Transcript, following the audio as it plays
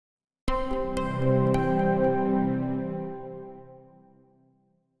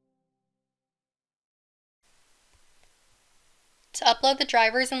upload the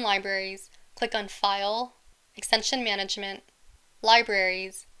drivers and libraries, click on File, Extension Management,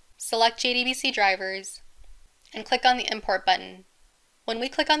 Libraries, select JDBC drivers, and click on the Import button. When we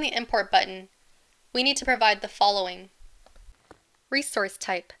click on the Import button, we need to provide the following: resource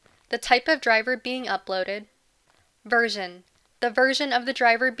type, the type of driver being uploaded; version, the version of the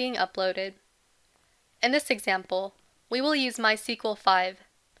driver being uploaded. In this example, we will use MySQL 5.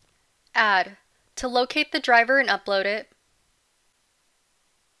 Add, to locate the driver and upload it.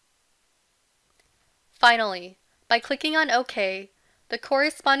 Finally, by clicking on OK, the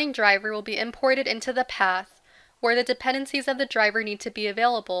corresponding driver will be imported into the path where the dependencies of the driver need to be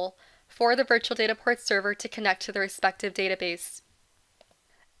available for the Virtual DataPort Server to connect to the respective database.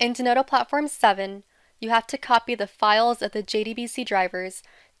 In Denodo Platform 7, you have to copy the files of the JDBC drivers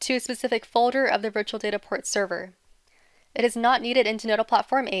to a specific folder of the Virtual DataPort Server. It is not needed in Denodo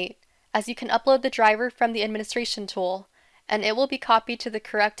Platform 8, as you can upload the driver from the administration tool, and it will be copied to the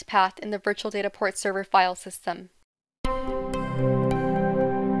correct path in the Virtual DataPort Server file system.